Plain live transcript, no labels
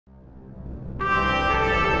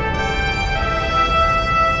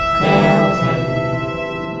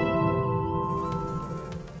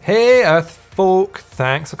Hey Earth folk,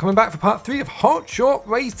 thanks for coming back for part 3 of Hotshot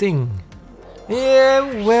Racing.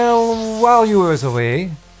 Yeah, well, while you was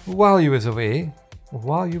away, I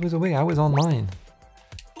was online.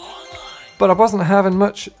 But I wasn't having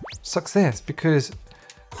much success because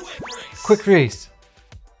quick race.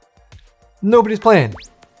 Nobody's playing.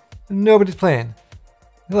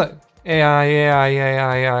 Look,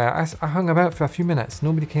 AI. I hung about for a few minutes.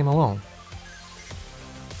 Nobody came along.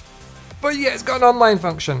 But yeah, it's got an online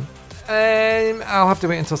function. I'll have to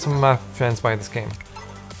wait until some of my friends buy this game.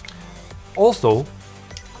 Also,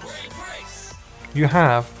 you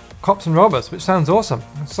have cops and robbers, which sounds awesome.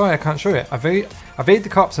 Sorry I can't show you. Evade the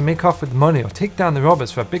cops and make off with the money, or take down the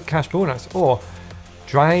robbers for a big cash bonus, or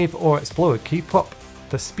drive or explode. Keep up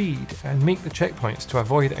the speed and make the checkpoints to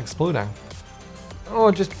avoid exploding. Oh,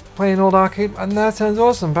 just playing old arcade, and that sounds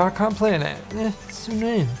awesome, but I can't play in it. It's so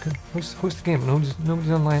annoying. Host the game, but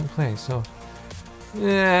nobody's online to play, so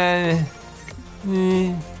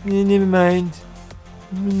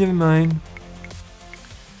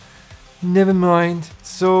never mind.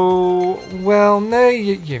 So, well, now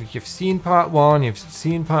you've seen part 1, you've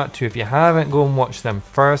seen part 2. If you haven't, go and watch them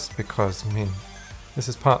first, because, I mean, this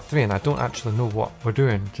is part 3, and I don't actually know what we're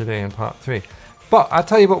doing today in part 3. But I'll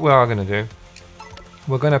tell you what we are going to do.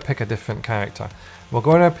 We're going to pick a different character. We're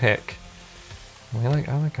going to pick... I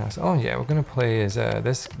like us. Oh yeah, we're going to play as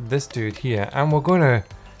this dude here, and we're going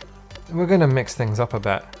to mix things up a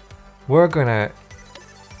bit. We're going to...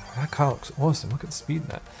 That car looks awesome. Look at the speed in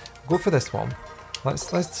it. Go for this one. Let's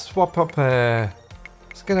swap up.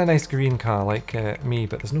 Let's get a nice green car like me,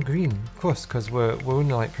 but there's no green, of course, because we're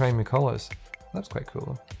only like primary colours. That's quite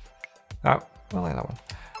cool. I like that one.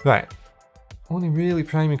 Right, only really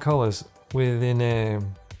primary colours within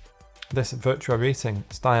this virtual racing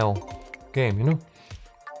style game, you know.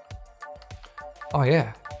 Oh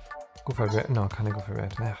yeah, go for red. No, can I go for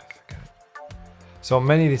red? Nah, forget it. So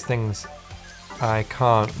many of these things I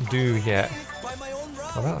can't do yet.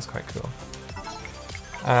 Oh, that's quite cool.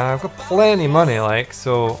 I've got plenty of money, like,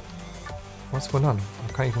 so... What's going on?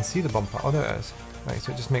 I can't even see the bumper. Oh, there it is. Right,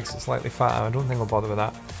 so it just makes it slightly fatter. I don't think I'll bother with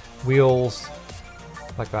that. Wheels,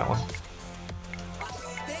 like that one.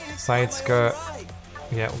 Side skirt.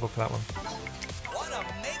 Yeah, we'll go for that one.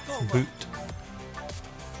 Boot.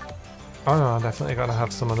 Oh no, I definitely gotta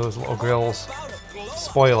have some of those little grills.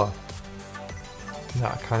 Spoiler. No,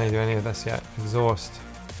 I can't do any of this yet. Exhaust.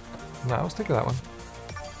 No, I'll stick with that one.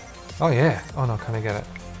 Oh yeah. Oh no, can I get it?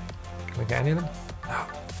 Can I get any of them? No.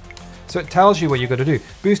 So it tells you what you got to do.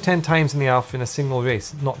 Boost 10 times in the alpha in a single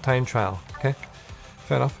race, not time trial. Okay,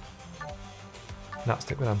 fair enough. No,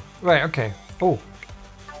 stick with them. Right, okay. Oh.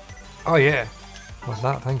 Oh yeah. What's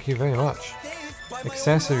that? Thank you very much.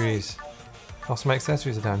 Accessories. Oh, some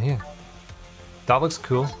accessories are down here. That looks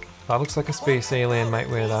cool. That looks like a space alien might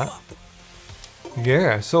wear that.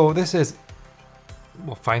 Yeah, so this is...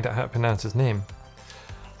 We'll find out how to pronounce his name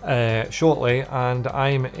shortly, and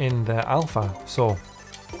I'm in the alpha, so...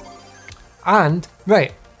 And,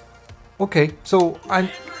 right, okay, so I'm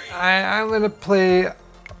gonna play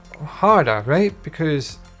harder, right?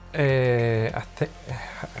 Because I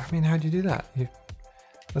mean, how do you do that?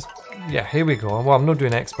 Yeah, here we go. Well, I'm not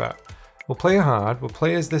doing expert. We'll play hard. We'll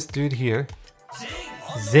play as this dude here.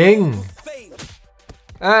 Zing!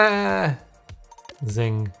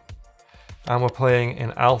 Zing. And we're playing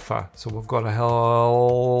in alpha, so we've got a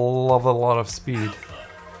hell of a lot of speed.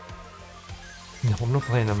 No, I'm not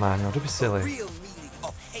playing a manual, don't be silly.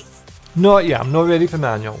 Not yet, I'm not ready for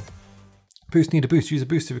manual. Boost, need a boost. Use a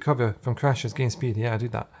boost to recover from crashes, gain speed. Yeah, I do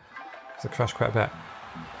that. Because I crash quite a bit.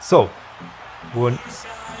 So, one.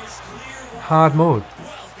 Hard mode.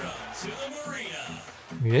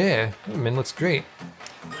 Yeah, I mean, looks great.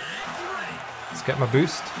 Let's get my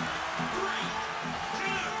boost.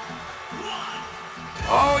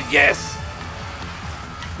 Oh, yes!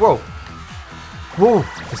 Whoa. Whoa!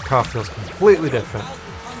 This car feels completely different.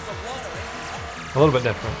 A little bit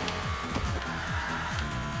different.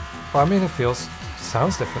 But I mean, it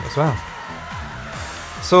sounds different as well.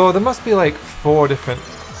 So there must be like 4 different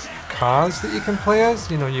cars that you can play as.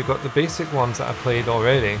 You know, you've got the basic ones that I played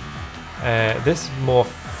already. This more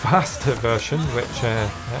faster version, which I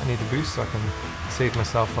need a boost so I can save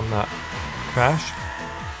myself from that crash.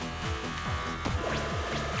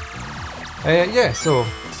 Yeah, so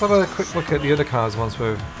let's have a quick look at the other cars once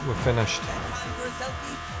we're finished.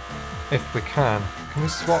 If we can. Can we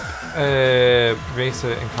swap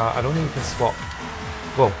racer and car? I don't think we can swap.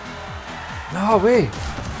 Whoa. No way!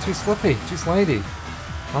 Too slippy, too slidey.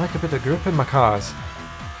 I like a bit of grip in my cars.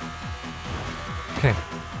 Okay.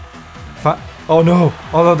 Oh no!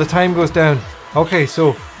 Oh no, the time goes down. Okay,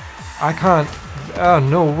 so I can't Oh,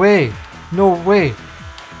 no way. No way.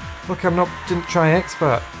 Look, didn't try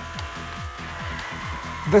expert.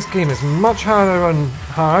 This game is much harder on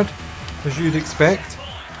hard, as you'd expect.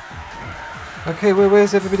 Okay,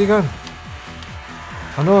 where's everybody gone?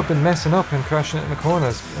 I know I've been messing up and crashing it in the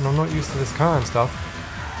corners, and I'm not used to this car and stuff.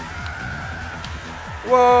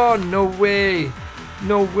 Whoa, no way.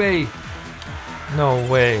 No way. No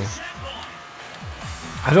way.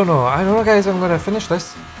 I don't know guys, I'm gonna finish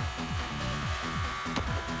this.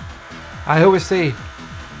 I always say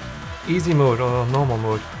easy mode or normal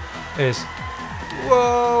mode is,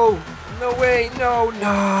 whoa, no way, no,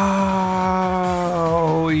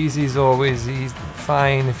 easy's always easy,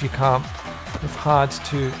 fine if you can't, if hard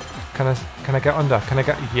to, can I get under,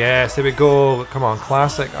 yes, there we go, come on,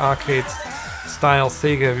 classic arcade style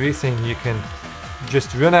Sega racing, you can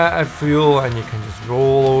just run out of fuel and you can just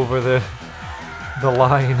roll over the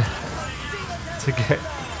line to get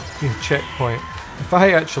your checkpoint. If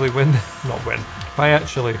I actually if I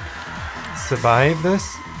actually survive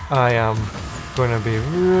this, I am going to be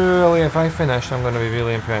really, if I finish, I'm going to be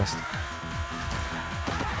really impressed.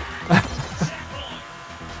 Let's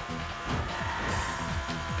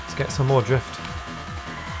get some more drift.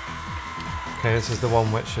 Okay, this is the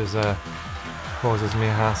one which is causes me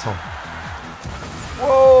a hassle.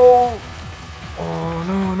 Whoa! Oh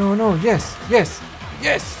no, yes!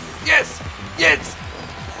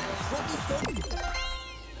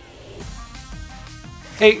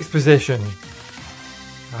 8th position.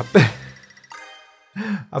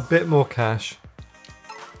 A bit more cash.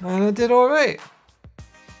 And I did alright.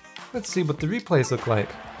 Let's see what the replays look like.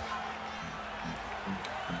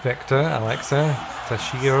 Victor, Alexa,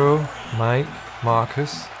 Tashiro, Mike,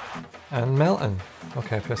 Marcus, and Melton.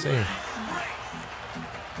 Okay, press A.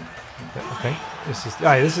 Okay, this is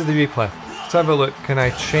the replay. Let's have a look. Can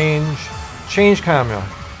I change camera?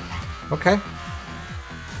 Okay.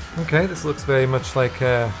 Okay, this looks very much like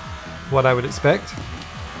what I would expect.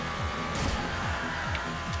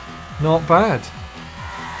 Not bad.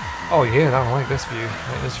 Oh yeah, I like this view.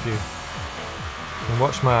 I like this view. You can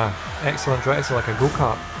watch my excellent drive. It's like a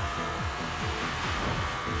go-kart.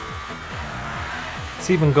 It's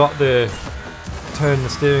even got the turn the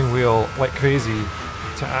steering wheel like crazy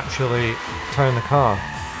to actually turn the car.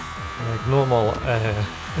 Like normal,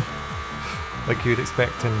 like you'd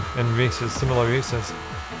expect in races, similar races.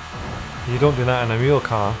 You don't do that in a real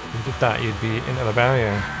car. If you did that, you'd be into the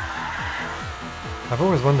barrier. I've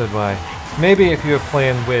always wondered why. Maybe if you were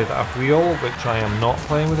playing with a wheel, which I am not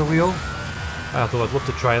playing with a wheel, although I'd love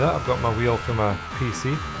to try that. I've got my wheel from a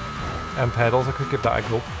PC and pedals. I could give that a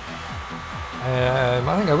go. I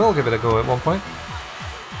think I will give it a go at one point.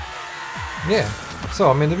 Yeah.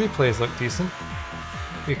 So I mean, the replays look decent.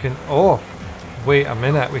 We can. Oh, wait a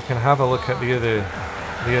minute. We can have a look at the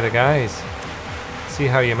other guys. See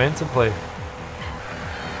how you're meant to play.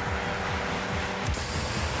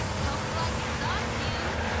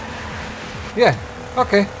 Yeah.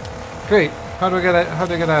 Okay. Great. How do I get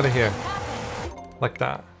out of here? Like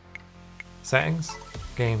that. Settings.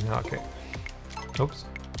 Game. Okay. Oops.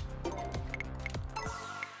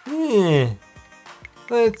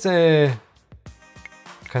 Let's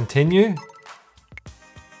continue.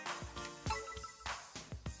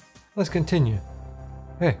 Let's continue.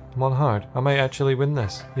 Hey, I'm on hard. I might actually win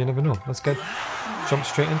this. You never know. Let's jump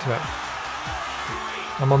straight into it.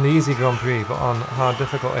 I'm on the easy Grand Prix, but on hard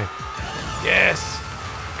difficulty. Yes!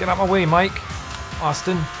 Get out of my way, Mike.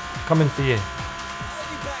 Austin, coming for you.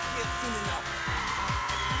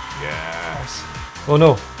 Yes! Oh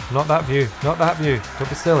no, not that view. Not that view. Don't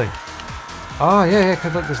be silly. Ah, yeah,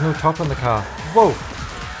 because look, there's no top on the car. Whoa!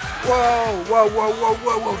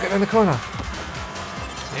 Whoa! Get in the corner.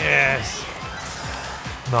 Yes!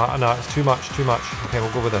 No, it's too much. Okay,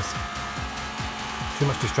 we'll go with this. Too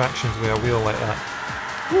much distractions with a wheel like that.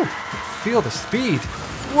 Woo! Feel the speed!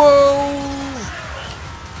 Whoa!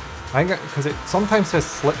 I think because it sometimes says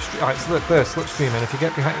slipstream. Alright, so look there, slipstream, and if you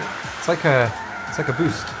get behind, it's like a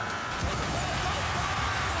boost.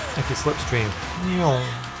 If you slipstream.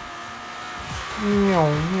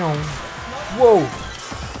 Whoa!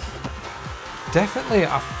 Definitely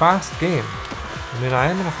a fast game. I mean, I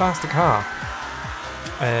am in a faster car.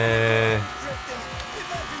 Oh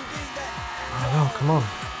no, come on.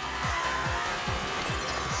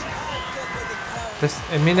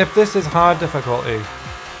 I mean, if this is hard difficulty,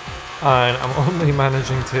 and I'm only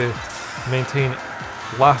managing to maintain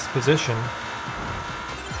last position,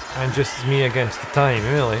 and just me against the time,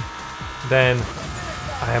 really, then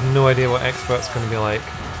I have no idea what expert's going to be like.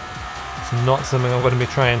 It's not something I'm going to be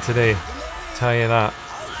trying today, I'll tell you that.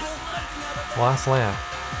 Last lap.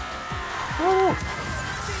 Woo!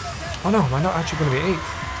 Oh no, am I not actually going to be 8th?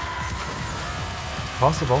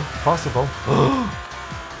 Possible, possible.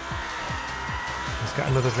 Let's get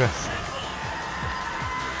another drift.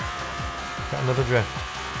 Get another drift.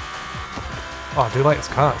 Oh, I do like this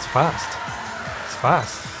car, it's fast. It's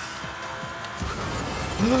fast.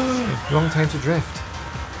 Wrong time to drift.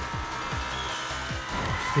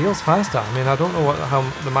 Feels faster. I mean, I don't know how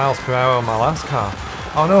the miles per hour on my last car.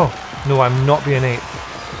 Oh no! No, I'm not being 8th.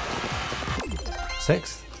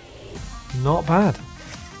 6th? Not bad.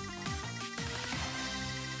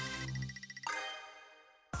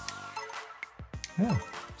 Yeah,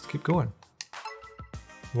 let's keep going.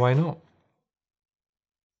 Why not?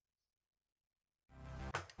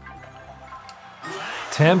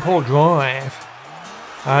 Temple Drive.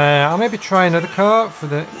 I'll maybe try another car for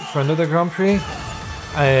another Grand Prix.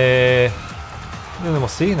 Then we'll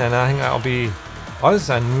see. Then I think that'll be us,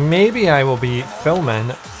 and maybe I will be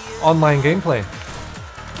filming online gameplay.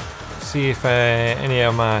 See if any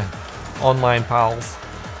of my online pals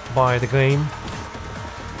buy the game,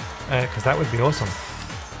 because that would be awesome.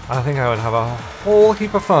 I think I would have a whole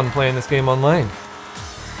heap of fun playing this game online.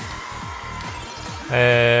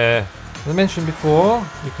 As I mentioned before,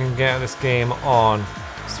 you can get this game on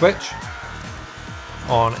Switch,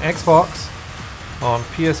 on Xbox, on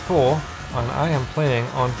PS4, and I am playing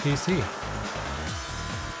on PC.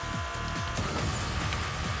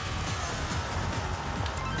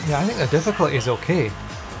 Yeah, I think the difficulty is okay.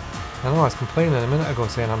 I know I was complaining a minute ago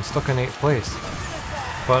saying I'm stuck in 8th place.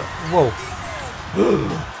 But, whoa.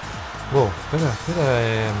 Whoa, bit of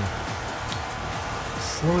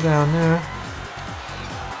slow down there.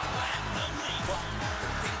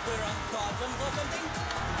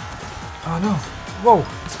 Oh no, whoa,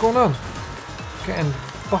 what's going on? Getting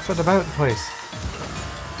buffered about the place.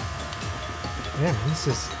 Yeah, this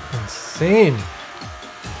is insane.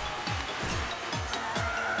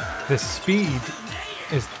 The speed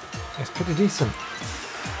is pretty decent.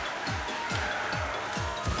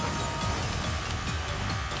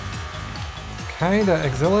 Kinda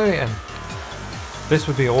exhilarating. This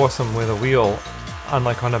would be awesome with a wheel and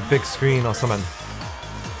like on a big screen or something.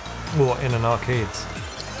 Or in an arcades.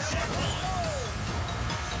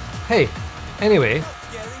 Hey, anyway,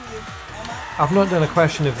 I've not done a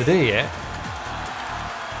question of the day yet,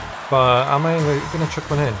 but I'm going to chuck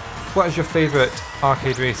one in. What is your favourite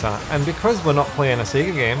arcade racer? And because we're not playing a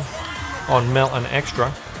Sega game on MELTON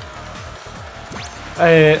XTRA,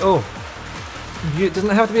 it doesn't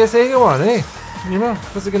have to be a Sega one, eh? You know,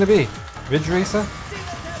 what's it going to be? Ridge Racer?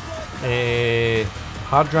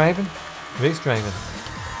 Hard driving? Race driving?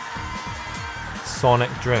 Sonic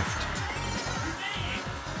Drift.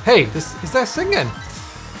 Hey, is that singing?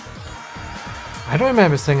 I don't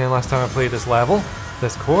remember singing last time I played this level,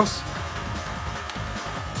 this course.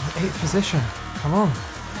 8th position, come on.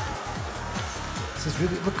 This is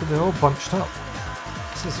really, look, they're all bunched up.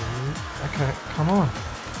 This is, okay, come on.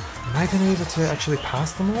 Am I going to be able to actually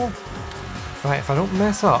pass them all? Right, if I don't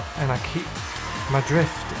mess up and I keep my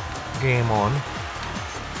drift game on,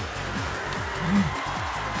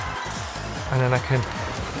 and then I can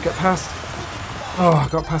get past. Oh, I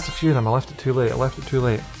got past a few of them. I left it too late.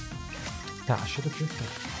 Yeah, I should have drifted.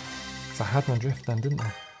 Because I had my drift then, didn't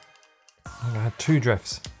I? I think I had 2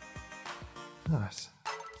 drifts. Nice.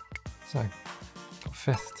 So, got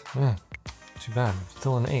 5th. Yeah. Too bad.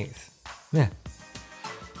 Still in 8th. Yeah.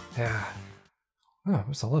 Yeah. Oh, it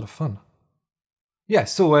was a lot of fun. Yeah,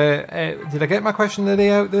 so did I get my question of the day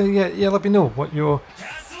out there? Yeah, let me know what your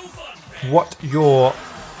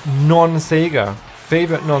non-Sega,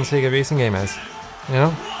 favourite non-Sega racing game is. You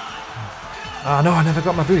know? Ah no, I never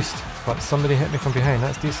got my boost, but somebody hit me from behind,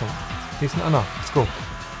 that's decent. Decent enough, let's go.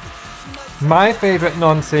 My favourite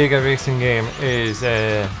non-Sega racing game is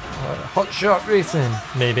Hotshot Racing,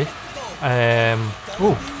 maybe.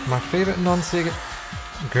 Oh, my favourite non-Sega...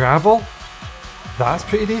 Gravel? That's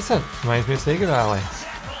pretty decent. Reminds me of Sega Rally.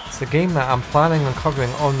 It's a game that I'm planning on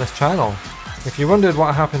covering on this channel. If you wondered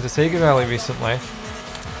what happened to Sega Rally recently,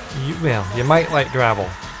 you might like Gravel.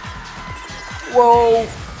 Whoa!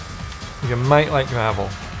 You might like Gravel.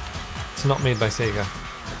 It's not made by Sega.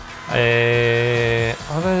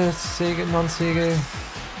 Other Sega, non-Sega...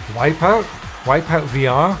 Wipeout? Wipeout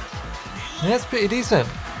VR? Yeah, it's pretty decent.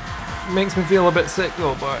 Makes me feel a bit sick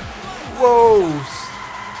though, but... Whoa!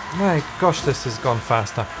 My gosh, this has gone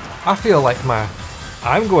faster. I feel like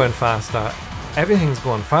I'm going faster. Everything's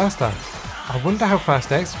going faster. I wonder how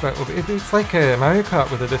fast Expert will be. It's like a Mario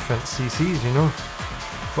Kart with a different CCs, you know.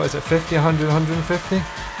 What is it, 50, 100, 150?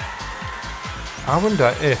 I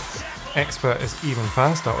wonder if Expert is even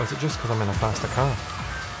faster, or is it just because I'm in a faster car?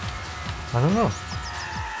 I don't know.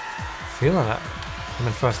 Feeling it. I'm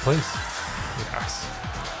in first place. Yes.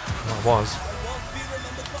 Well, I was.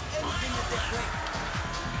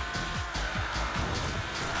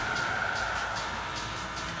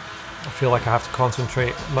 I feel like I have to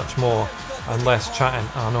concentrate much more and less chatting.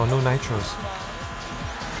 Oh no, no nitros.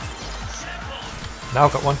 Now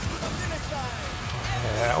I've got one.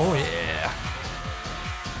 Yeah, oh yeah.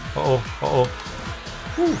 Uh-oh, uh-oh.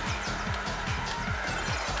 Woo.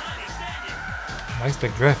 Nice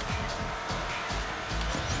big drift.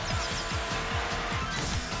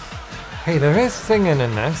 Hey, there is singing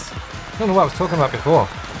in this. I don't know what I was talking about before.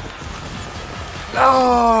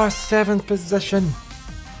 Oh, 7th position.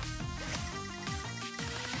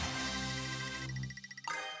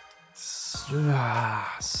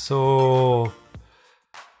 So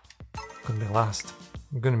I'm gonna be last.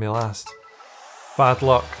 I'm gonna be last. Bad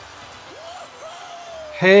luck.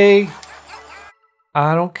 Hey,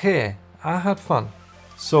 I don't care. I had fun.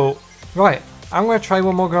 So, right, I'm gonna try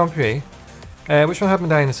one more Grand Prix. Which one had my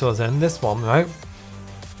dinosaurs in? This one, right?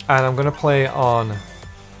 And I'm gonna play on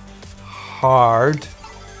hard.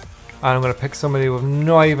 And I'm gonna pick somebody we've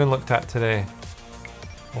not even looked at today.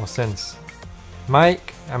 Or since.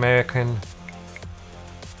 Mike, American.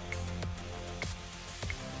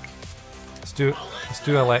 Let's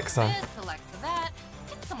do Alexa. Alexa that.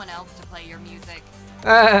 Get someone else to play your music.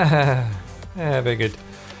 Yeah, very good.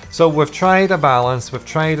 So we've tried a balance, we've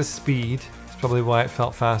tried a speed. That's probably why it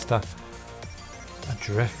felt faster. A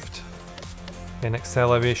drift. An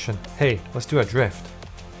acceleration. Hey, let's do a drift.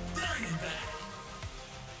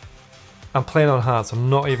 I'm playing on hard, so I'm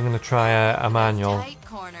not even going to try a manual.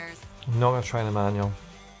 I'm not going to try the manual.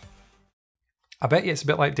 I bet you it's a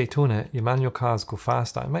bit like Daytona. Your manual cars go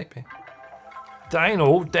faster. It might be.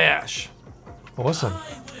 Dino Dash. Awesome.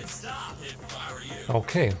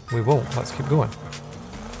 Okay, we won't. Let's keep going.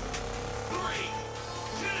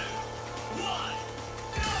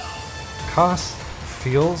 Cars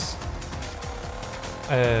feels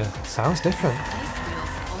sounds different.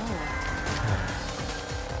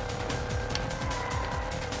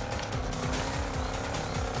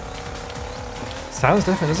 Sounds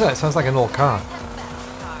different, doesn't it? It sounds like an old car.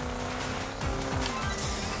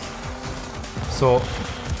 So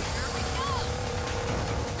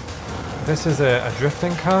this is a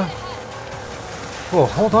drifting car. Oh,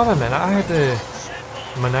 hold on a minute. I had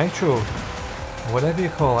my nitro, whatever you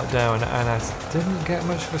call it, down, and I didn't get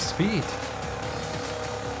much of a speed.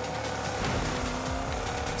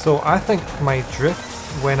 So I think my drift,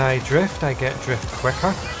 when I drift, I get drift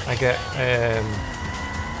quicker. I get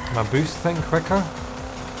my boost thing quicker.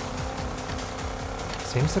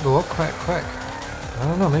 Seems to go up quite quick. I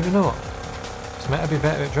don't know, maybe not. It's meant to be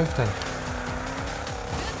better at drifting.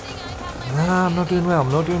 Nah, I'm not doing well, I'm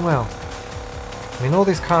not doing well. I mean, all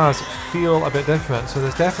these cars feel a bit different, so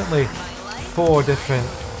there's definitely 4 different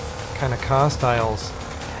kind of car styles.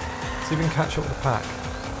 Let's see if we can catch up with the pack.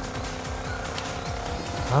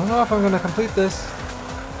 I don't know if I'm going to complete this.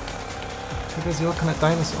 Too busy looking at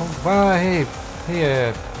dinosaurs. Oh, wow, hey,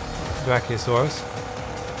 Brachiosaurus.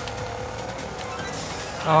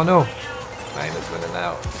 Oh no, mine is running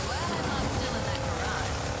out.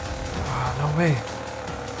 Oh, no way.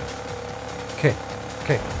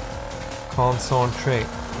 Okay. Concentrate.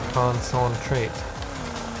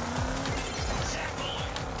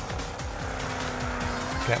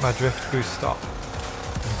 Get my drift boost up.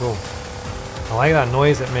 And go. I like that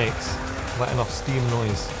noise it makes. Letting off steam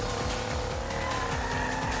noise.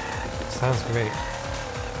 Sounds great.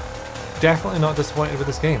 Definitely not disappointed with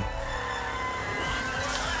this game.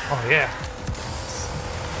 Oh yeah.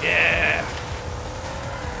 Yeah.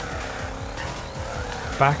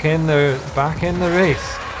 Back in the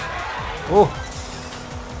race. Oh.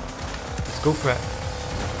 Let's go for it.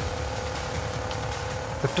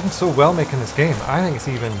 They've done so well making this game. I think it's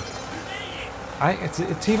even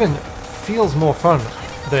it even feels more fun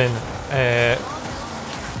than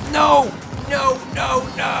No!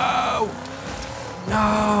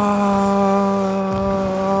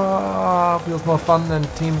 Feels more fun than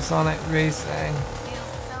Team Sonic Racing.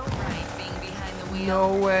 Feels so right being behind the wheel.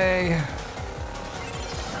 No way.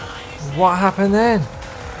 What happened then? My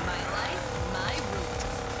life, my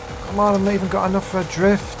rules. Come on, I've not even got enough for a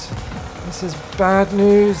drift. This is bad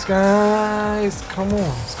news, guys. Come on,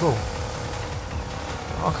 let's go.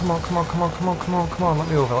 Oh, come on. Let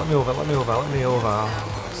me over. Oh,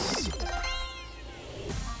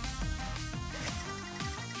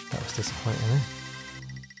 that was disappointing, eh?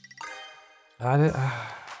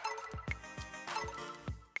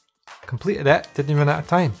 Completed it, didn't run out of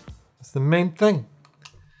time. That's the main thing.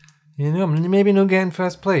 You know, maybe not getting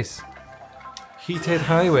first place. Heated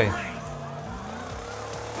highway.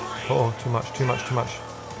 Oh, too much, too much, too much.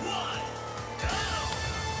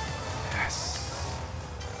 Yes.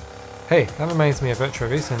 Hey, that reminds me of Virtual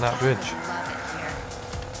Racing, that bridge.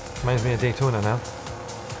 Reminds me of Daytona now.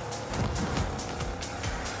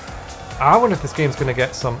 I wonder if this game's going to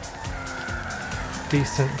get some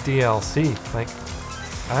decent DLC. Like,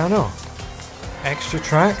 I don't know. Extra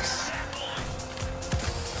tracks?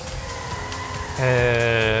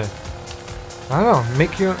 I don't know.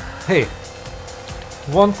 Make your... Hey.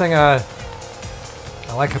 One thing I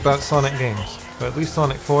like about Sonic games, or at least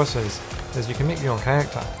Sonic Forces, is you can make your own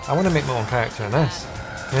character. I want to make my own character in this.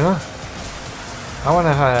 You know? I want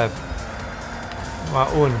to have my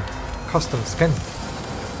own custom skin.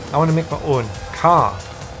 I want to make my own car.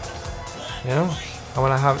 You know? I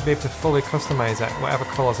want to be able to fully customize it, whatever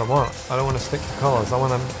colours I want. I don't want to stick to colours. I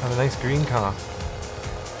want to have a nice green car.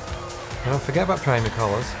 You know, forget about primary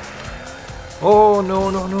colours. Oh no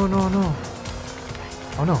no no no no!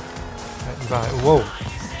 Oh no! Right, whoa!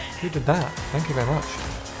 Who did that? Thank you very much.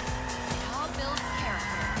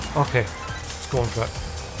 Okay, let's go on for it.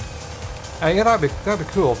 Yeah, that'd be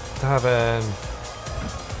cool to have a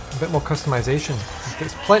bit more customization.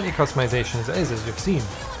 There's plenty of customization as it is, as you've seen.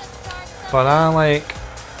 But I like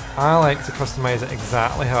to customize it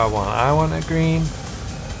exactly how I want. I want it green,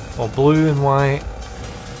 or blue and white.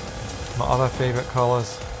 My other favourite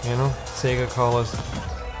colours, you know, Sega colours.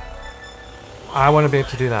 I want to be able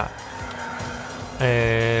to do that.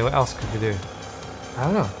 What else could we do? I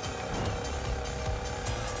don't know.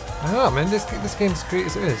 I don't know, man. This game's great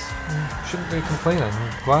as it is. Shouldn't be complaining.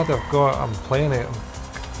 I'm glad I'm playing it.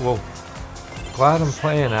 Whoa. Glad I'm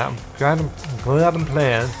playing it. I'm glad I'm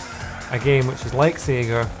playing a game which is like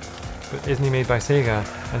Sega, but isn't made by Sega,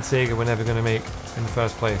 and Sega were never going to make in the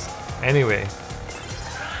first place. Anyway.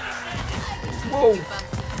 Whoa!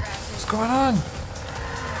 What's going on?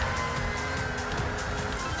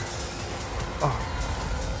 Oh.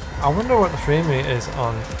 I wonder what the frame rate is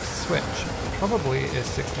on Switch. Probably is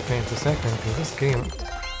 60 frames per second, because this game,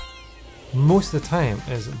 most of the time,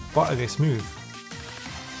 is buttery smooth.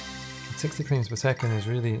 60 frames per second is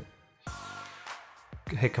really...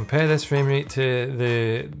 Hey, compare this frame rate to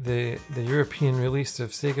the European release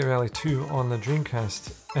of Sega Rally 2 on the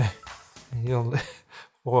Dreamcast. You'll...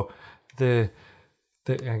 or the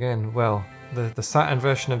Saturn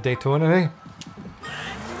version of Daytona, eh?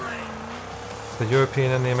 The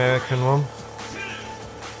European and the American one.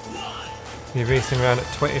 You're racing around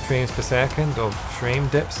at 20 frames per second, or frame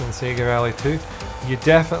dips in Sega Rally 2. You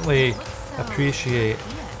definitely appreciate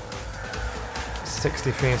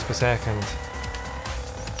 60 frames per second.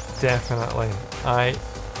 Definitely.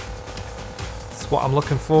 It's what I'm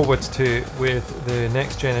looking forward to with the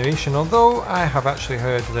next generation, although I have actually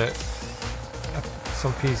heard that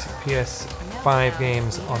some PS5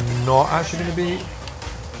 games are not actually going to be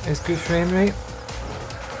as good frame rate.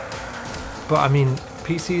 But I mean,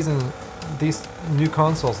 PCs and these new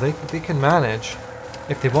consoles, they can manage,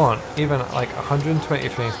 if they want, even like 120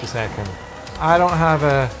 frames per second. I don't have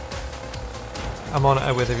a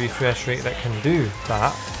monitor with a refresh rate that can do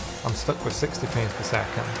that. I'm stuck with 60 frames per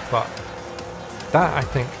second, but that I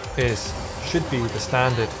think should be the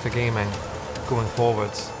standard for gaming going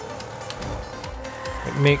forwards.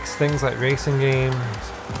 It makes things like racing games,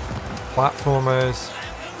 platformers,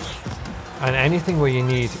 and anything where you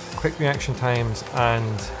need quick reaction times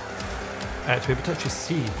and to be able to actually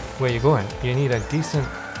see where you're going. You need a decent...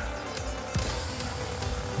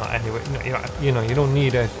 Not anyway, you know, you don't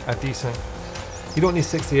need a decent... You don't need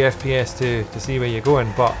 60 FPS to see where you're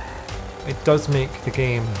going, but it does make the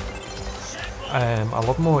game a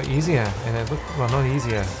lot more easier, and well, not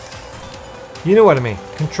easier. You know what I mean?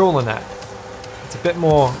 Controlling it. It's a bit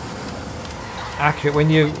more accurate when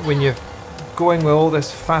you're going with all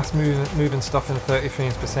this fast moving stuff in 30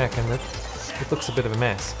 frames per second. It looks a bit of a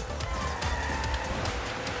mess.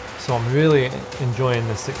 So I'm really enjoying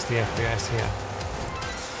the 60 FPS here.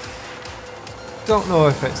 Don't know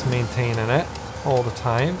if it's maintaining it all the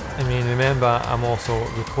time. I mean, remember, I'm also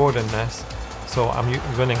recording this, so I'm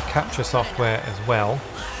running capture software as well.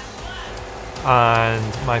 And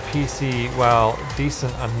my PC, while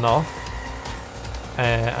decent enough,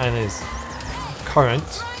 and is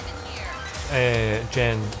current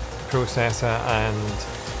gen processor, and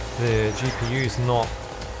the GPU is not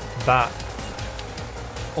that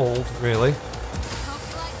old really.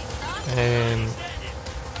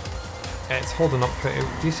 It's holding up pretty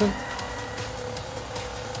decent.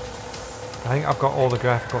 I think I've got all the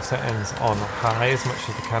graphical settings on high as much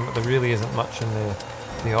as I can, but there really isn't much in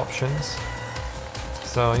the options.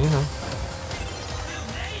 So, you know,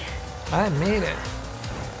 I made it.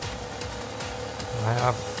 I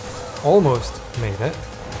have almost made it.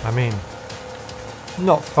 I mean,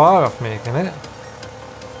 not far off making it.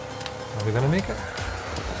 Are we gonna make it?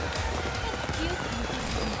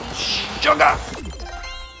 Sugar!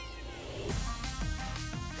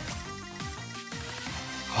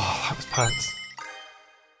 Oh, that was pants.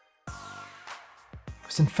 I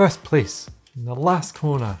was in first place, in the last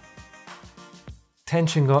corner.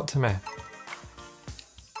 Tension got to me.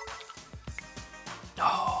 No,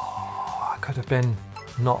 I could have been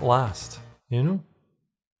not last, you know?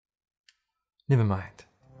 Never mind.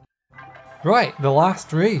 Right, the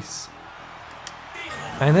last race.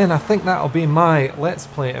 And then I think that'll be my let's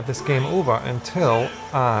play of this game over until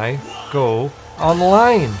I go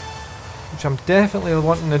online, which I'm definitely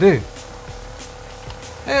wanting to do.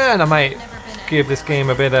 And I might give this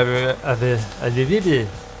game a bit of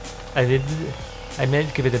I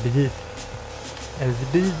might give it a review.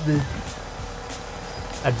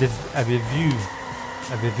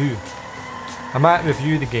 I might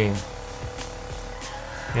review the game,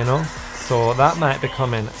 you know, so that might be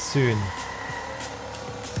coming soon.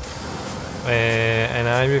 And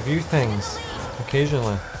I review things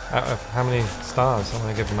occasionally. Out of how many stars? I'm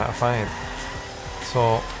going to give them out of 5.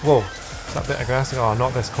 So, whoa, is that bit of grass? Oh,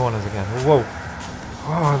 not this corners again. Whoa,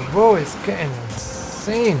 oh, whoa, it's getting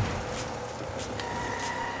insane.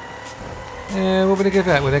 What would I give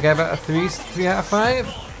it? Would I give it a 3 out of 5?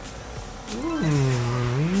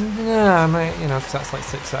 Nah, I might, you know, because that's like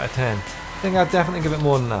 6 out of 10. I think I'd definitely give it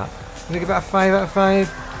more than that. Would I give it a 5 out of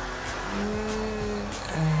 5?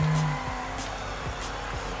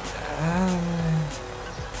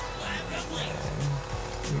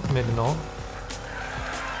 Maybe not.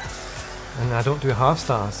 And I don't do half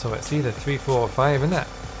stars, so it's either 3, 4 or 5, isn't it?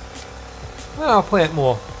 Well, I'll play it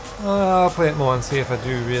more. I'll play it more and see if I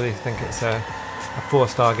do really think it's a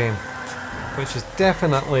 4-star game. Which is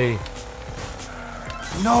definitely...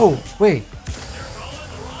 No! Wait!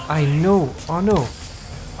 I know! Oh no!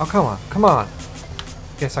 Oh come on, come on!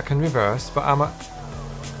 Yes, I can reverse, but am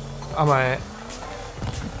I...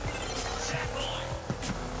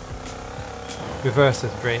 Reverse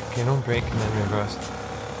is brake, you know, brake and then reverse.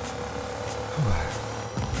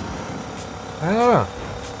 I don't know.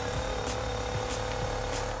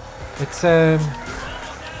 It's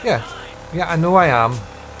yeah, I know I am.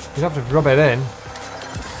 You have to rub it in.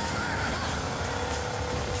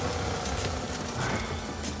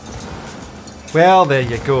 Well, there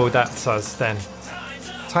you go, that's us then.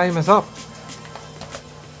 Time is up.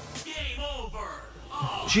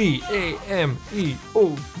 G-A-M-E-O-V-E-R.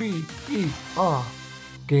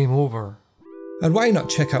 Game over. And why not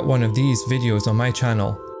check out one of these videos on my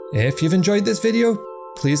channel? If you've enjoyed this video,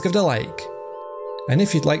 please give it a like. And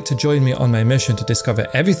if you'd like to join me on my mission to discover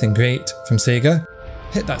everything great from Sega,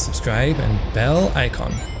 hit that subscribe and bell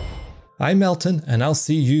icon. I'm Melton, and I'll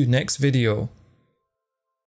see you next video.